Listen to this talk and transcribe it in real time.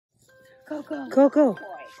Coco.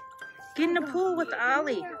 Get in the pool with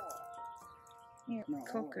Ollie. Here,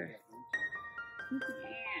 Coco.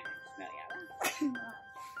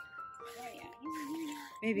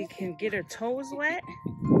 Maybe can get her toes wet.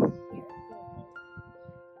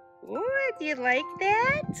 Oh, do you like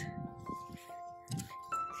that?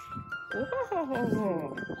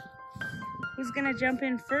 Oh. Who's gonna jump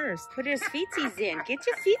in first? Put his feetsies in. Get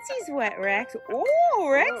your feetsies wet, Rex. Oh,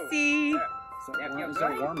 Rexy. Is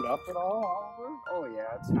it warmed up at all, Oliver? Oh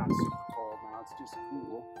yeah, it's not super cold now. It's just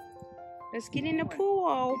cool. Let's get in the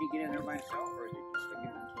pool. Did he get in there by himself or did you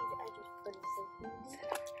stick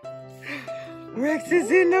in? Rex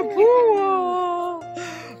is in the pool.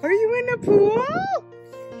 Are you in the pool?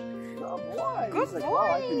 Good boy. Good He's like, boy.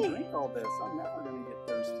 wow, I can drink all this. I'm never gonna get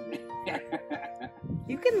thirsty.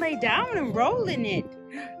 You can lay down and roll in it.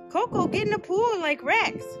 Coco, get in the pool like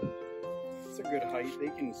Rex. It's a good height. They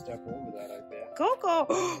can step over that, I bet. Coco.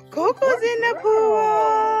 Coco's in the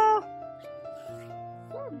pool.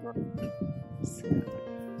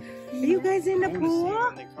 Are you guys in the I wanna see pool?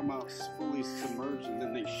 when they come out fully submerged and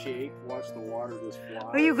then they shake. Watch the water just fly.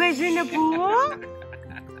 Are you guys in the pool?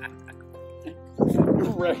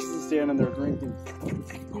 Rex is standing there drinking.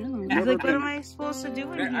 He's like, what am I supposed to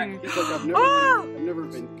do in here? He's like, I've never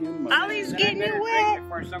been in my. Ollie's getting you wet.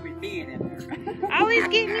 Before somebody peeing in there. Ollie's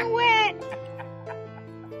getting you wet.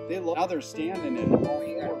 Now they're standing in it. Oh,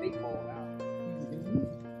 you got a big bowl now.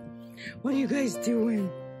 What are you guys doing?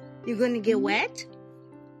 You gonna get wet?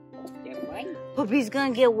 Get away. Puppy's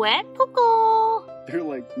gonna get wet, Coco. They're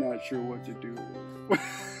like not sure what to do.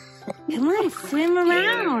 Come on, swim I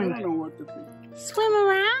around. don't know what to think. Swim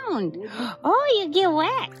around. Oh, you get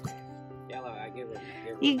wet. Yellow, I give her.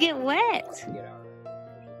 You get wet. Get out.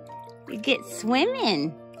 You get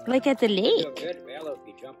swimming, like at the Feel lake. good. Yellow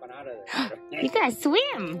be jumping out of there. You gotta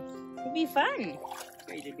swim. It'll be fun.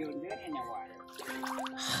 You're doing good in the water.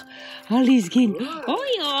 Ollie's getting. Oh,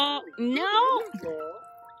 yeah. No.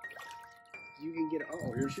 You can get.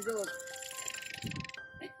 Oh, here she goes.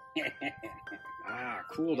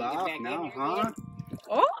 Cooled off now, huh?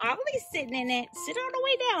 Oh, Ollie's sitting in it. Sit all the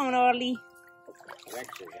way down, Ollie.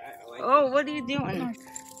 Rexy, I like Oh, what are you doing?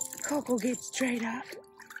 Coco gets straight up.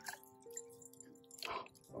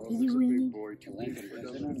 Oh, he's a big boy too.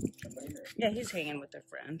 Yeah, he's hanging with a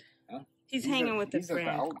friend. Huh? He's hanging with a He's at the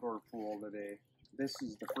friend. outdoor pool today. This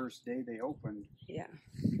is the first day they opened. Yeah.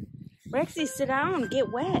 Rexy, sit down.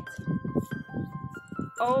 Get wet.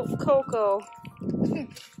 Oh, Coco.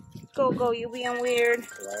 Coco, you being weird.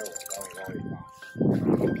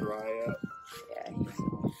 Dry up. Yeah.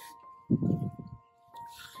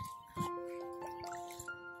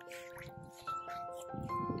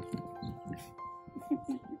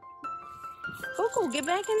 Coco, get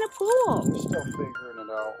back in the pool. They're still figuring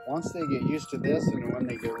it out. Once they get used to this and when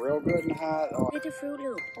they get real good and hot, oh, Get the Fruit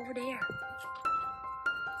Loop over there.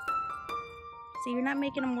 See, you're not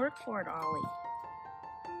making them work for it, Ollie.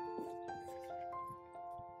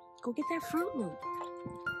 Go get that Fruit Loop.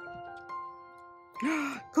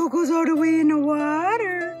 Coco's all the way in the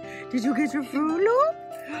water. Did you get your Fruit Loop?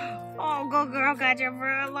 Oh, good girl got your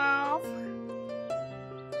Fruit Loop.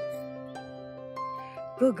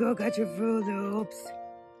 Good girl got your Fruit Loops.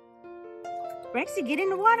 Rexy, get in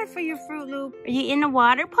the water for your Fruit Loop. Are you in the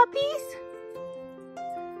water, puppies?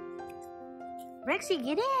 Rexy,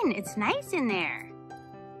 get in. It's nice in there.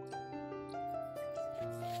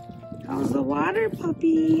 How's the water,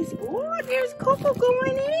 puppies? Oh, there's Coco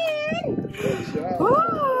going in.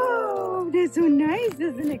 Oh, that's so nice,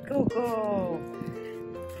 isn't it, Coco?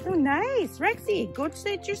 So nice. Rexy, go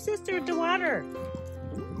sit your sister at the water.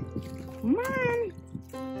 Come on.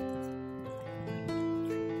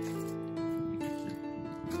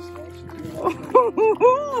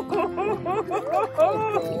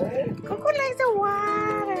 Coco likes the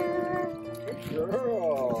water. good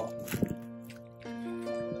girl.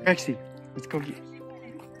 Rexy, let's go get.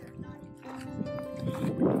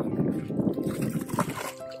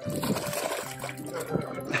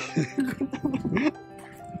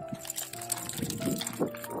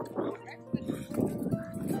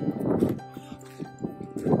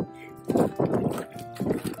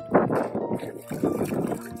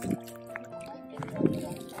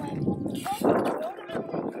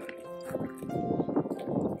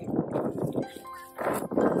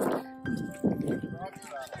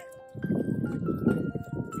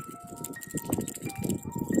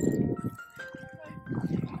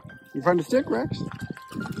 You find a stick, Rex?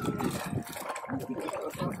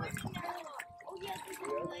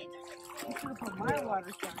 My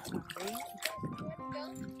water's down.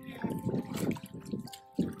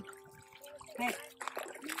 Hey.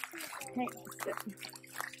 Hey.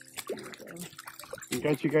 We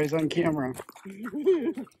got you guys on camera.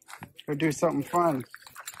 Go do something fun.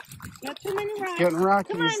 Not too many rocks. It's getting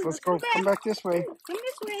rocky. Come on, Let's go. Come back this way. Come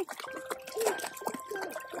this way.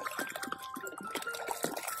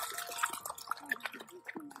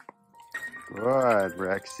 Good,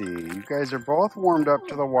 Rexy. You guys are both warmed up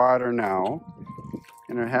to the water now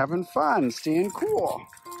and are having fun, staying cool.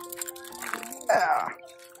 Yeah.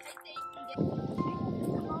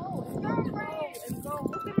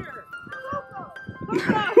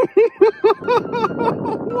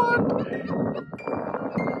 What?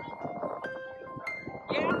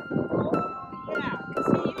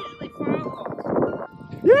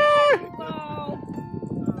 Yeah.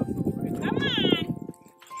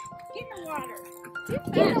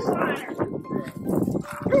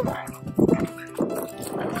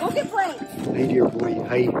 Hi, dear boy.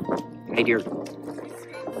 Hi. Hi, dear.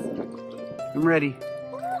 I'm ready.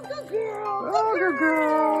 Oh, good girl. Oh, good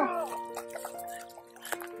girl.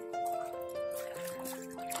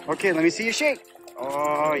 Okay, let me see you shake.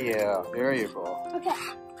 Oh, yeah. There you go. Okay,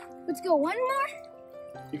 let's go one more.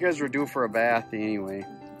 You guys were due for a bath anyway.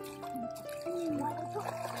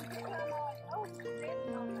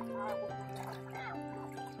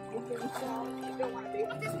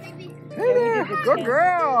 Hey there. Good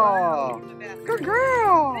girl. Good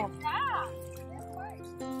girl.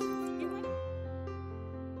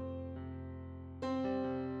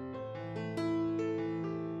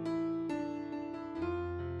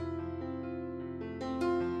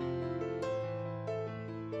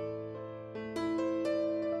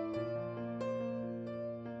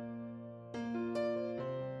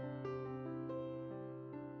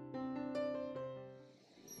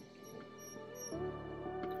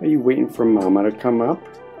 Are you waiting for Mama to come up?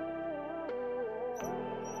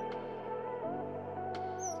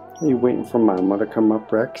 Are you waiting for Mama to come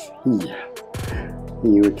up, Rex? Yeah.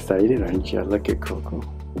 You excited, aren't you? Look at Coco.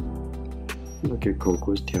 Look at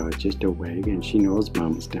Coco's tail. It's just a wag, and she knows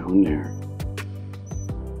Mama's down there.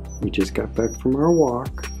 We just got back from our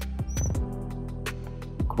walk.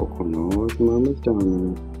 Coco knows Mama's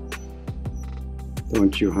down there.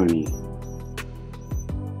 Don't you, honey?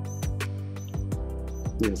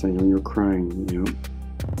 Yes, I know you're crying, you know.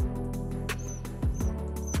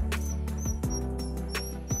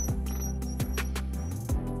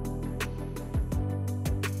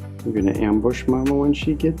 You're gonna ambush Mama when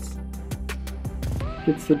she gets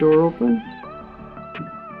the door open?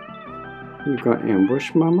 You got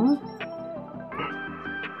ambush, Mama?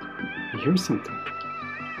 I hear something.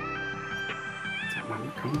 Is that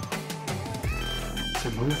Mama coming? Is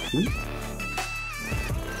that Mama coming?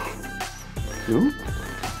 No?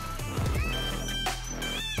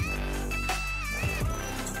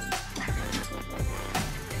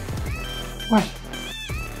 What?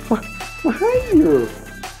 What? Behind you?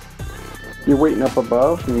 You're waiting up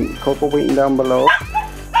above and Coco waiting down below?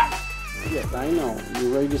 Yes, I know.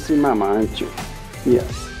 You're ready to see Mama, aren't you?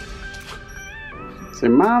 Yes. Say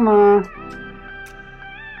Mama.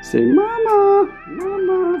 Say Mama.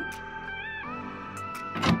 Mama.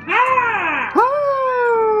 Ah!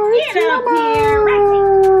 Oh, it's Get up Mama.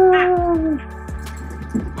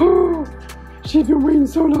 Oh, she's been waiting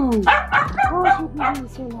so long. Oh, she's been waiting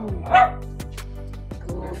so long.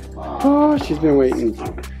 Oh, she's been waiting.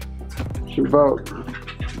 She about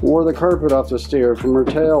wore the carpet off the stair from her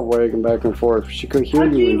tail wagging back and forth. She could hear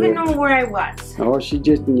How'd you. you even know where I was? Oh, she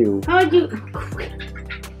just knew. How'd you?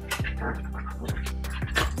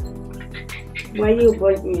 Why you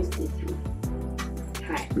avoid me, Stevie?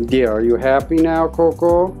 Hi. Yeah, are you happy now,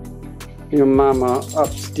 Coco? Your Mama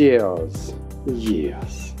upstairs.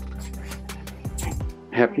 Yes.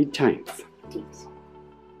 Happy times. Thanks.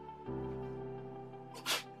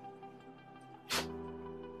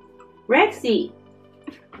 Rexy,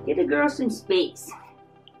 get the girl some space.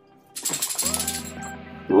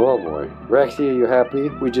 Oh boy. Rexy, are you happy?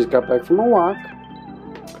 We just got back from a walk.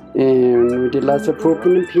 And we did lots of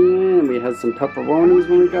pooping and peeing. And we had some pepperonis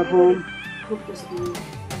when we got home.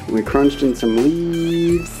 We crunched in some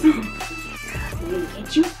leaves.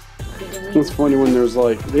 Get you? It's funny when there's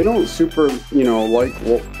like, they don't super, you know, like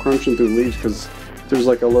crunching through leaves because there's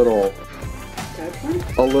like a little,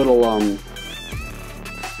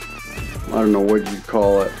 I don't know what you'd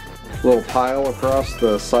call it, a little pile across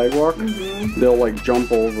the sidewalk. Mm-hmm. They'll like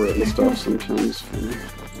jump over it and stuff sometimes.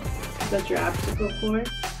 That's your obstacle course?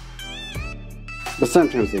 But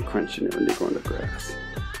sometimes they crunch in it when they go in the grass.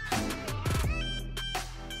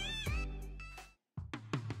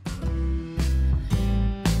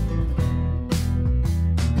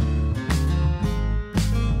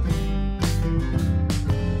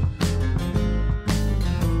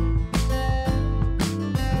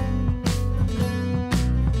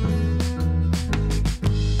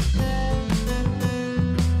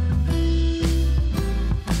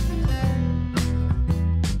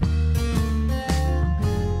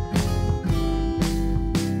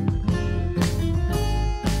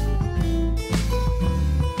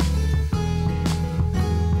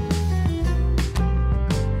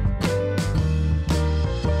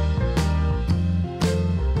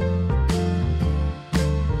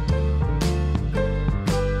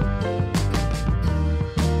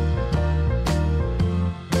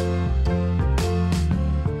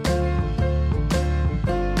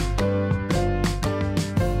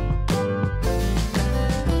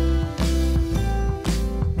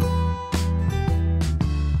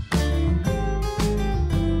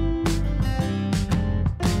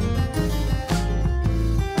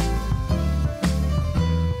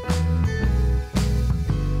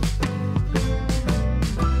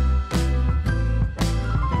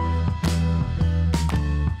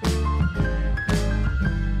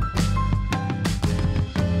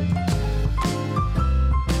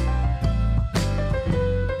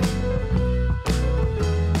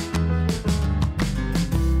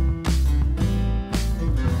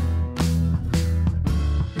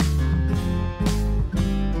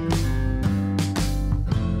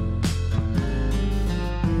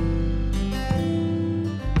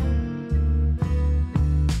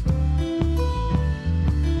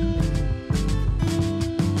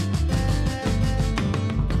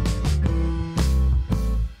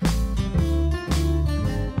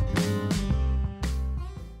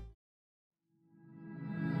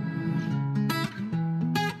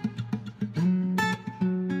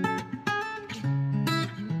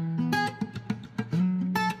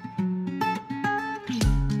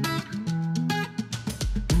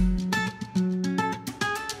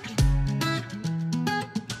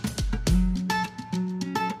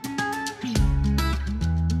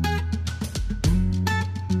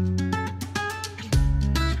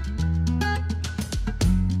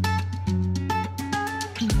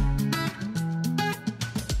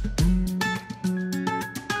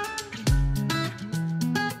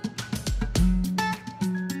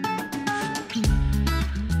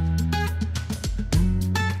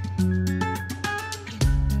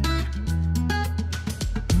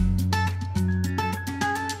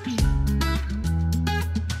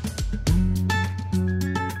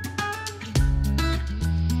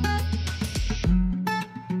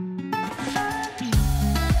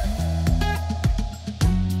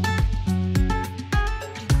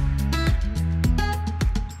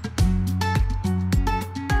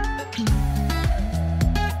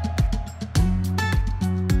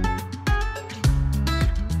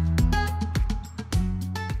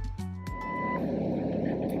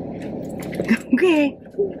 Okay.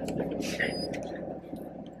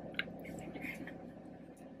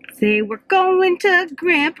 Say we're going to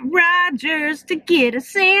Grandpa Rogers to get a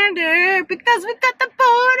sander because we got the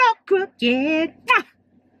board all crooked.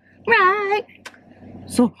 Right.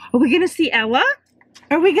 So, are we gonna see Ella?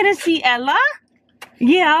 Are we gonna see Ella?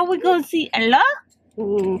 Yeah, we're gonna see Ella.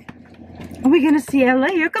 Ooh. Are we gonna see Ella?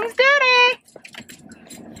 Here comes Daddy.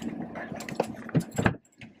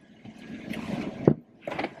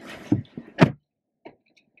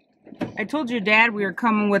 I told your dad we were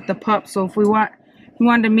coming with the pup, so if we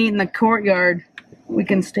wanted to meet in the courtyard, we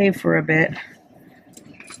can stay for a bit.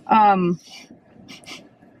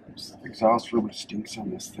 Exhaust really stinks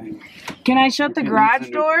on this thing. Can I shut the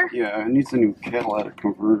garage door? Yeah, it needs a new catalytic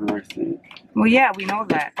converter, I think. Well, yeah, we know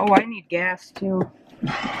that. Oh, I need gas too.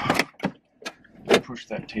 Push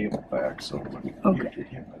that table back so when okay. You get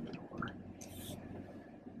hit by the door.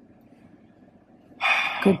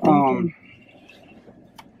 Good thinking.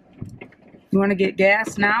 You want to get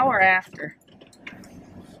gas now or after?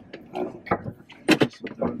 I don't care. Just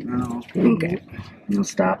without now. Okay. I'll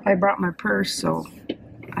stop. I brought my purse, so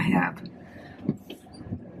I have.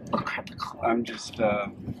 Oh crap! I'm just.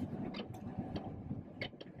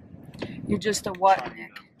 You're just a what,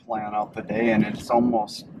 Nick? Plan out the day, and it's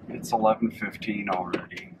 11:15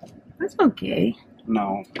 already. That's okay.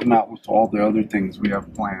 No, not with all the other things we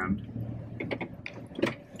have planned.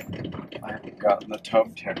 I haven't gotten the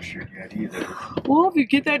tub textured yet either. Well, if you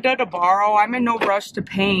get that done tomorrow, I'm in no rush to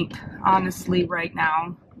paint, honestly, right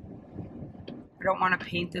now. I don't want to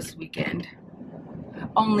paint this weekend.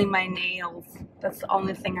 Only my nails. That's the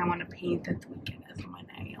only thing I want to paint this weekend is my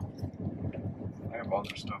nails. I have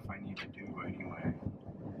other stuff I need to do anyway.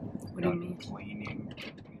 What do you mean? Cleaning. I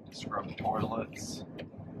need to scrub toilets.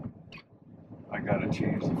 I gotta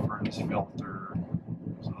change the furnace filter.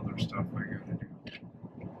 There's other stuff I gotta do.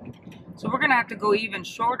 So we're gonna have to go even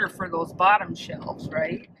shorter for those bottom shelves,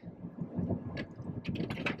 right?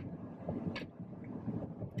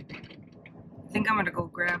 I think I'm gonna go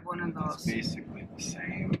grab one of those. It's basically the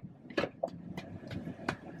same. I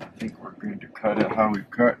think we're going to cut it how we've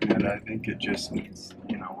cut it. I think it just needs,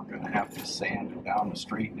 you know, we're going to have to sand it down to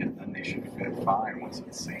straighten it, and then they should fit fine once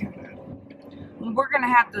it's sanded. Well, we're gonna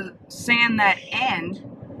have to sand that end.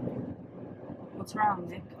 What's wrong,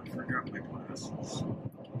 Nick? I forgot my glasses.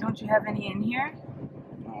 Don't you have any in here?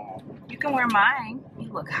 No. You can wear mine.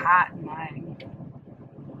 You look hot in mine.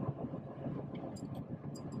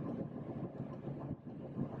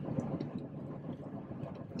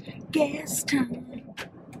 Gas time.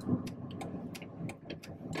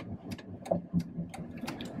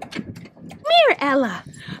 Here, Ella.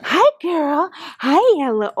 Hi, girl. Hi,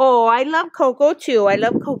 Ella. Oh, I love Coco too. I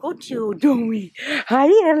love Coco too, don't we? Hi,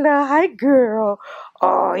 Ella. Hi, girl.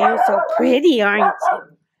 Oh, you're so pretty, aren't you?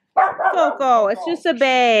 Coco, it's just a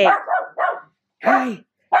bag. Hi.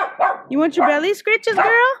 You want your belly scratches,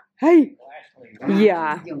 girl? Hi.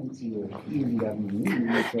 Yeah.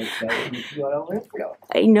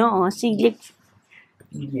 I know. See,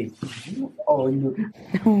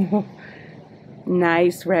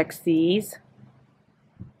 nice, Rexies.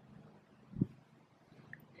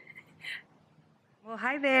 Well,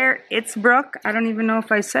 hi there. It's Brooke. I don't even know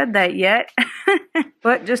if I said that yet.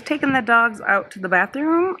 But just taking the dogs out to the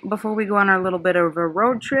bathroom before we go on our little bit of a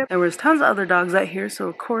road trip. There was tons of other dogs out here, so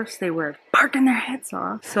of course they were barking their heads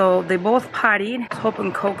off. So they both pottied. I was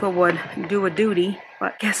hoping Coco would do a duty,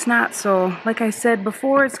 but guess not. So like I said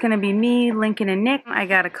before, it's gonna be me, Lincoln, and Nick. I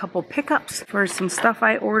got a couple pickups for some stuff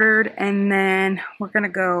I ordered, and then we're gonna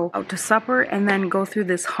go out to supper and then go through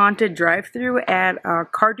this haunted drive-thru at a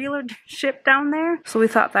car dealership down there. So we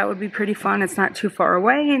thought that would be pretty fun. It's not too far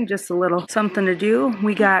away and just a little something to do.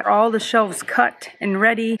 We got all the shelves cut and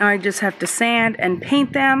ready. Now I just have to sand and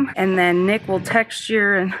paint them, and then Nick will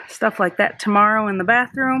texture and stuff like that tomorrow in the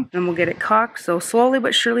bathroom, and we'll get it caulked. So slowly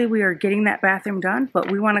but surely we are getting that bathroom done, but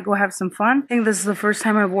we want to go have some fun. I think this is the first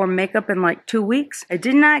time I've worn makeup in like 2 weeks. I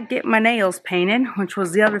did not get my nails painted, which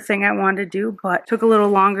was the other thing I wanted to do, but took a little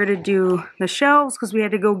longer to do the shelves because we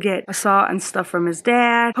had to go get a saw and stuff from his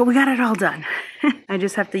dad, but we got it all done. I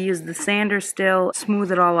just have to use the sander still, smooth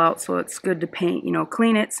it all out so it's good to paint, you know,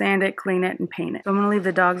 clean it, sand it, clean it, and paint it. So I'm gonna leave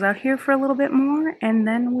the dogs out here for a little bit more, and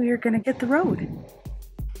then we're gonna hit the road.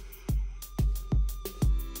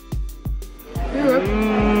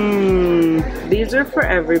 These are for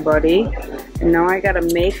everybody. And now I gotta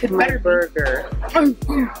make my burger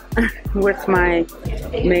with my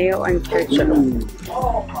mayo and ketchup.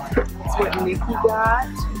 That's what Nikki got.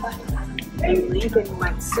 And Lincoln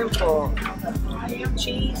went simple.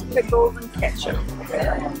 Cheese, pickles, and ketchup.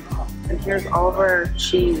 And here's all of our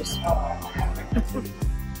cheese.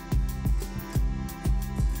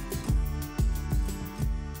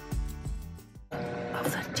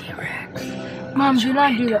 Mom, do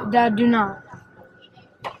not do that. Dad, do not.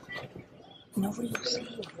 Nobody will see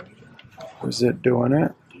you. Was it doing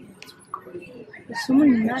it? There's so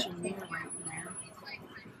many nuts.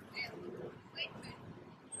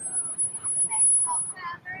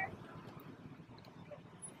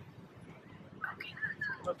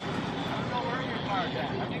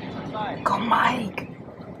 Go, Mike.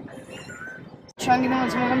 Trying to get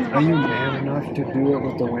out some Are you man enough to do it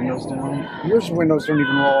with the windows down? Yours windows don't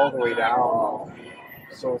even roll all the way down,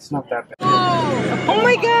 so it's not that bad. Oh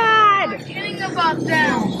my God! Getting about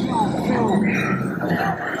down.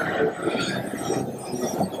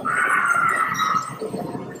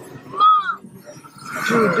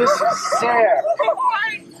 Dude, this is sad.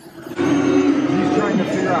 He's trying to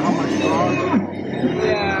figure out how much wrong.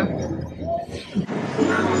 Yeah.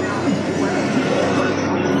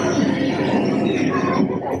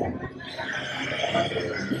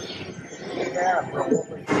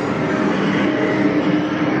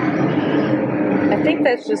 I think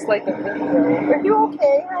that's just like a video. Are you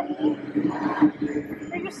okay, honey?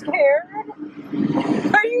 Are you scared?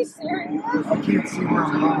 Are you serious? I can't see where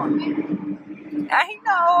I'm going. I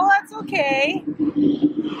know, that's okay.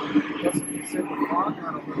 That's what you said, the fog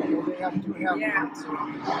got a little. Well, they have to have Yeah. yeah.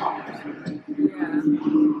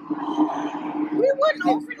 We wouldn't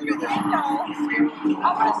open your window. I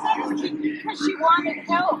would have said it because she wanted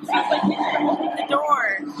help. So I was like, we should open the door.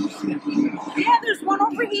 Yeah, there's one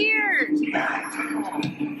over here.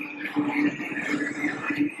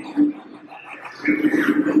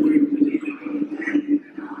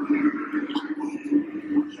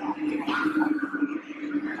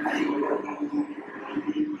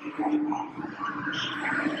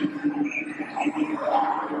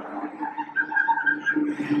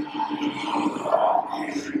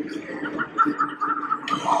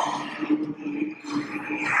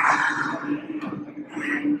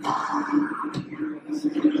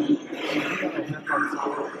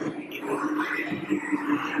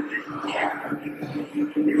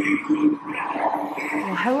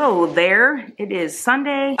 Hello there. It is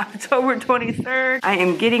Sunday, October 23rd. I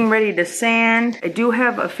am getting ready to sand. I do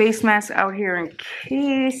have a face mask out here in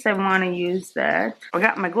case I want to use that. I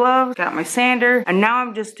got my gloves, got my sander, and now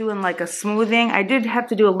I'm just doing like a smoothing. I did have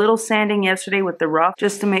to do a little sanding yesterday with the rough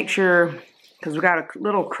just to make sure, because we got a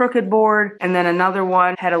little crooked board, and then another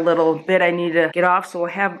one had a little bit I need to get off. So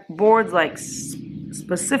I have boards like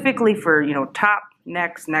specifically for, you know, top,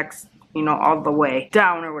 necks, you know, all the way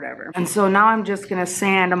down or whatever. And so now I'm just gonna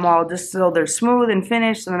sand them all just so they're smooth and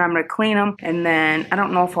finished, and then I'm gonna clean them. And then I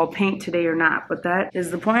don't know if I'll paint today or not, but that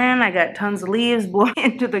is the plan. I got tons of leaves blowing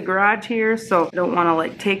into the garage here, so I don't wanna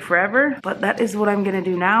like take forever, but that is what I'm gonna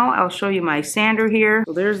do now. I'll show you my sander here.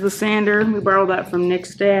 So there's the sander. We borrowed that from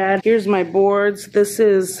Nick's dad. Here's my boards. This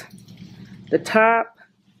is the top,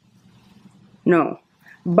 no,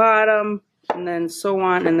 bottom, and then so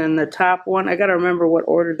on, and then the top one. I gotta remember what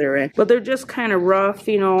order they're in, but they're just kind of rough,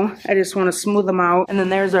 you know. I just want to smooth them out. And then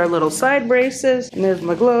there's our little side braces, and there's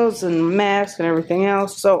my gloves and mask and everything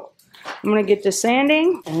else. So I'm gonna get to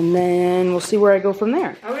sanding, and then we'll see where I go from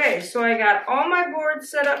there. Okay, so I got all my boards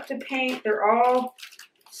set up to paint. They're all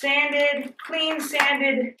sanded,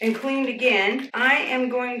 sanded, and cleaned again. I am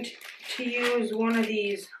going to use one of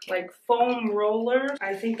these like foam rollers.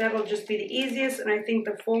 I think that'll just be the easiest, and I think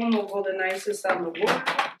the foam will go the nicest on the wood.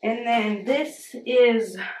 And then this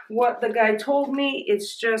is what the guy told me.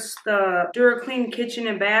 It's just the DuraClean kitchen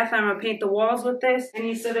and bath. I'm gonna paint the walls with this, and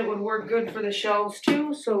he said it would work good for the shelves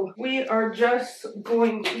too. So we are just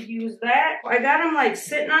going to use that. I got them like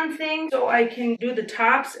sitting on things so I can do the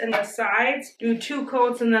tops and the sides, do 2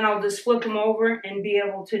 coats, and then I'll just flip them over and be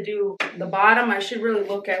able to do the bottom. I should really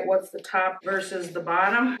look at what's the top versus the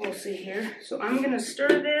bottom. We'll see here. So I'm gonna stir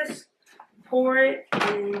this, pour it,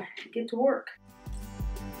 and get to work.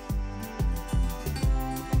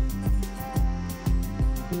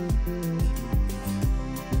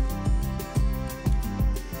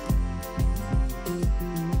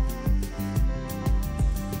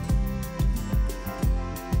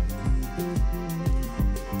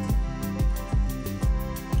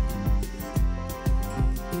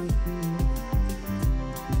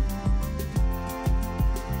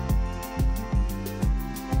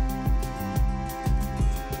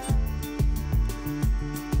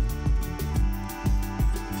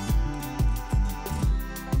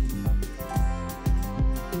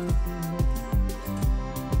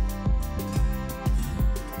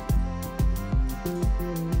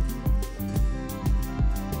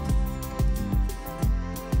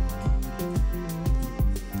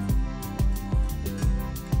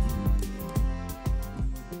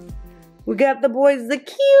 got the boys the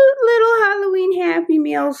cute little Halloween Happy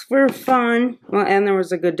Meals for fun. Well, and there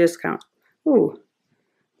was a good discount. Ooh,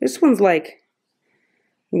 this one's like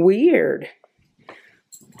weird.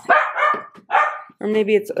 Or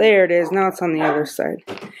maybe it's, there it is, now it's on the other side.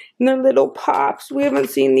 And they're little pops. We haven't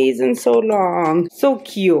seen these in so long. So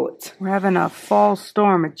cute. We're having a fall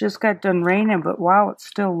storm. It just got done raining, but wow, it's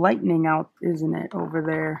still lightning out, isn't it, over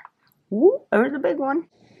there? Woo, there's a big one.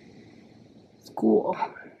 It's cool.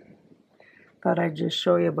 Thought I'd just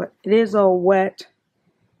show you, but it is all wet.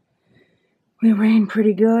 We rained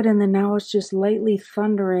pretty good, and then now it's just lightly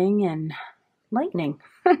thundering and lightning.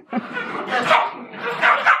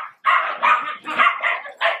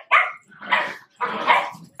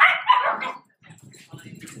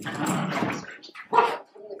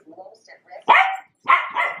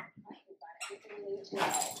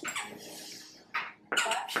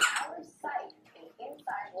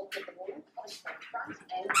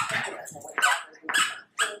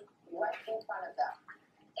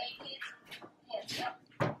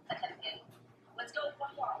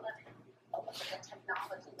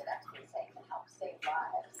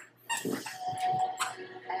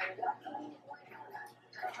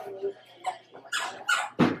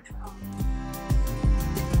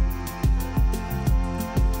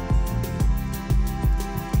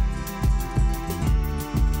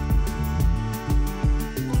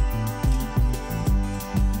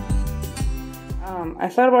 I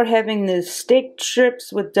thought about having the steak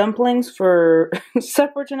strips with dumplings for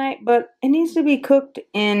supper tonight, but it needs to be cooked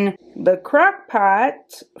in the crock pot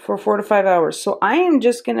for 4 to 5 hours. So I am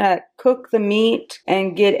just gonna cook the meat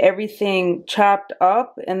and get everything chopped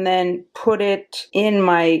up and then put it in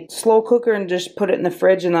my slow cooker and just put it in the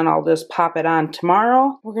fridge, and then I'll just pop it on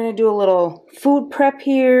tomorrow. We're gonna do a little food prep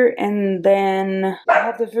here, and then I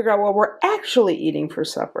have to figure out what we're actually eating for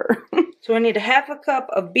supper. So I need a ½ cup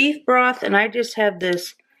of beef broth, and I just have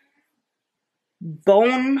this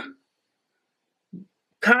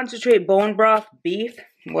concentrate bone broth beef.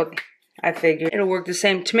 What I figured it'll work the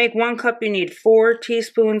same. To make 1 cup, you need 4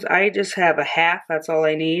 teaspoons. I just have a half, that's all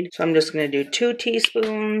I need. So I'm just gonna do 2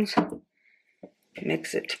 teaspoons.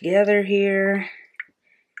 Mix it together here.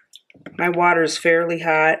 My water's fairly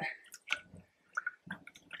hot.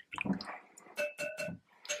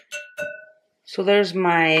 So there's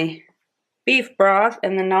my beef broth,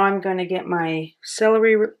 and then now I'm going to get my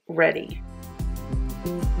celery ready.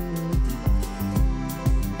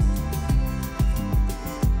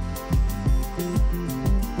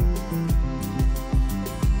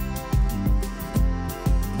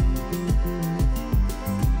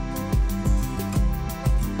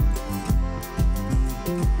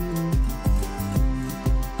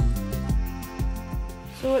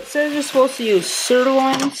 So it says you're supposed to use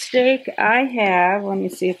sirloin steak. I have, let me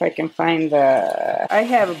see if I can find I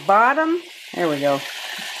have a bottom, there we go,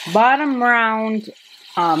 bottom round,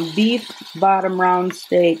 beef bottom round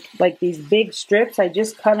steak, like these big strips. I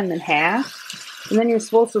just cut them in half, and then you're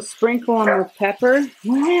supposed to sprinkle them with pepper.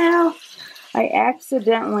 Well, I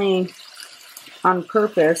accidentally, on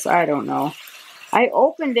purpose, I don't know, I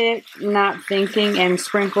opened it not thinking and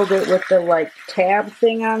sprinkled it with the like tab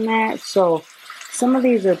thing on that, so some of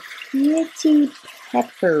these are pretty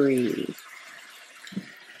peppery.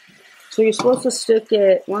 So you're supposed to stick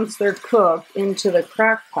it, once they're cooked, into the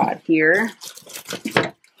crock pot here.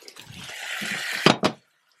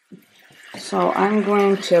 So I'm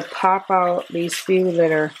going to pop out these few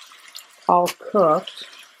that are all cooked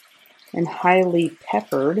and highly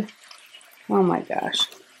peppered. Oh my gosh.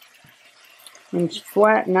 And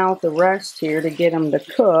flatten out the rest here to get them to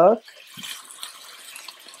cook.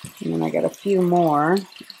 And then I got a few more.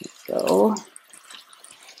 Let's go.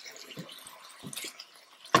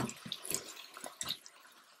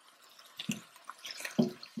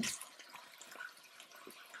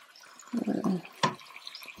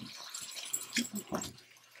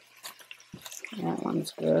 That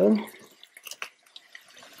one's good.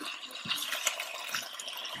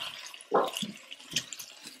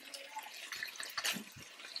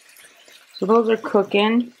 So those are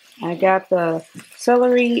cooking. I got the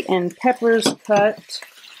celery and peppers cut.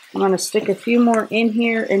 I'm going to stick a few more in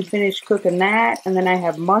here and finish cooking that. And then I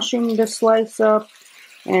have mushroom to slice up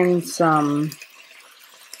and some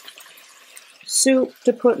soup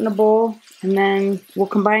to put in a bowl. And then we'll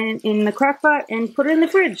combine it in the crock pot and put it in the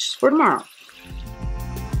fridge for tomorrow.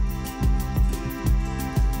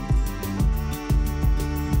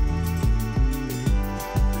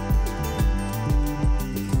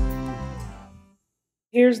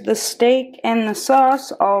 Here's the steak and the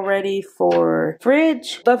sauce all ready for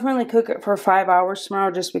fridge. Definitely cook it for 5 hours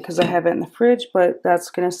tomorrow just because I have it in the fridge, but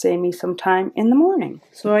that's going to save me some time in the morning.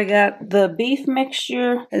 So I got the beef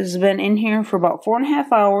mixture. Has been in here for about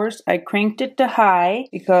 4.5 hours. I cranked it to high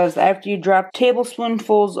because after you drop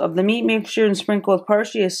tablespoonfuls of the meat mixture and sprinkle with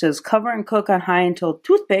parsley, it says cover and cook on high until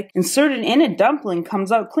toothpick inserted in a dumpling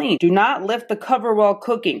comes out clean. Do not lift the cover while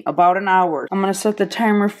cooking. About an hour. I'm going to set the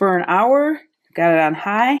timer for an hour. Got it on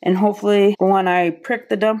high, and hopefully when I prick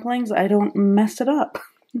the dumplings, I don't mess it up.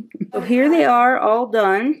 So here they are, all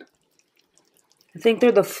done. I think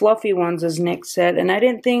they're the fluffy ones, as Nick said, and I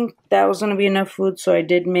didn't think that was going to be enough food, so I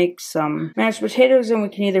did make some mashed potatoes, and we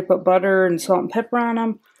can either put butter and salt and pepper on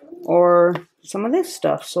them, or some of this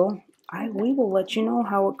stuff, so we will let you know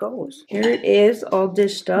how it goes. Here it is, all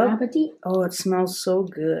dished up. Oh, it smells so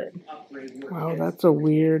good. Wow, that's a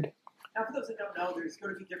weird... Now, for those that don't know, there's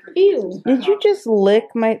going to be different. Ew. Did you just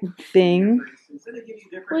lick my thing?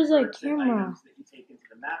 Where's that camera?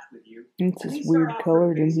 It's just weird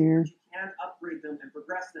colored in here. You can upgrade them and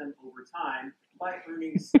progress them over time by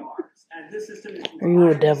earning stars. And this system is Are you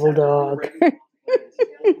a devil dog? But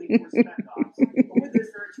with this, there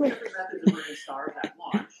are two different methods of earning stars at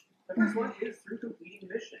launch. The first one is through completing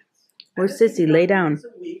missions. Where's Sissy? Lay down.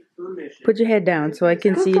 Put your head down so I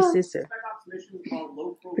can see your sister.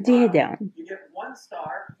 Put your head down. You get 1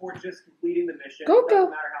 star for just completing the mission. Go, It doesn't go.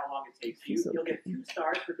 matter how long it takes you. You'll get 2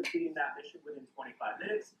 stars for completing that mission within 25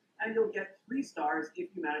 minutes, and you'll get 3 stars if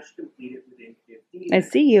you manage to complete it within 15 minutes. I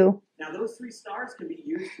see you. Now, those 3 stars can be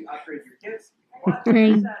used to upgrade your kits, but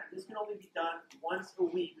this can only be done once a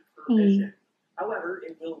week per mission. However,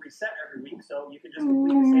 it will reset every week, so you can just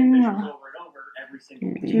complete the same missions over and over every single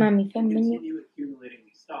week. Mommy, and continue accumulating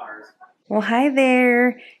these stars. Well, hi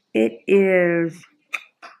there. It is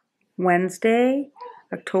Wednesday,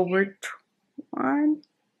 October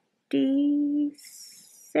 26th,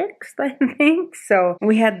 I think. So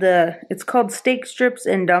we had it's called steak strips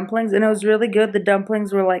and dumplings, and it was really good. The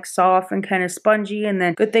dumplings were like soft and kind of spongy, and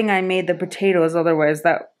then good thing I made the potatoes, otherwise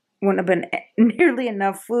that wouldn't have been nearly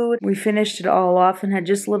enough food. We finished it all off and had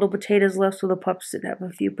just little potatoes left, so the pups did have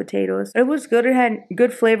a few potatoes. It was good. It had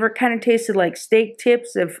good flavor. It kind of tasted like steak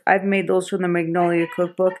tips. If I've made those from the Magnolia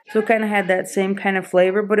cookbook, so it kind of had that same kind of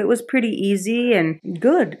flavor, but it was pretty easy and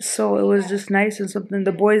good. So it was just nice and something.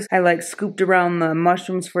 The boys, I like scooped around the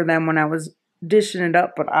mushrooms for them when I was dishing it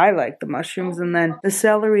up, but I like the mushrooms, and then the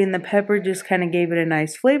celery and the pepper just kind of gave it a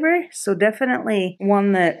nice flavor. So definitely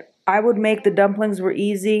one that I would make. The dumplings were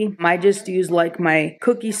easy. I just used like my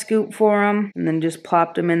cookie scoop for them and then just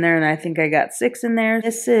plopped them in there, and I think I got 6 in there.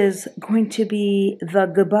 This is going to be the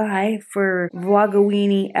goodbye for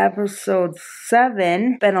Vlog-O-Weenie episode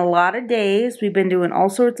 7. Been a lot of days. We've been doing all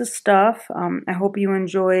sorts of stuff. I hope you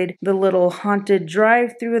enjoyed the little haunted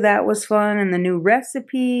drive-through. That was fun, and the new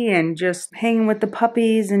recipe, and just hanging with the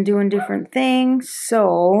puppies and doing different things.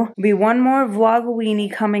 So there'll be one more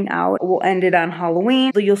Vlog-O-Weenie coming out. We'll end it on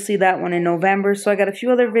Halloween. So you'll see that one in November. So I got a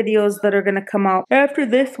few other videos that are going to come out after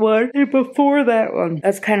this one and before that one.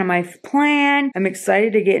 That's kind of my plan. I'm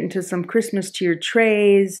excited to get into some Christmas tier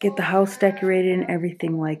trays, get the house decorated and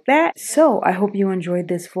everything like that. So I hope you enjoyed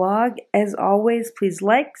this vlog. As always, please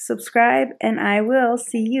like, subscribe, and I will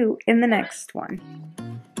see you in the next one.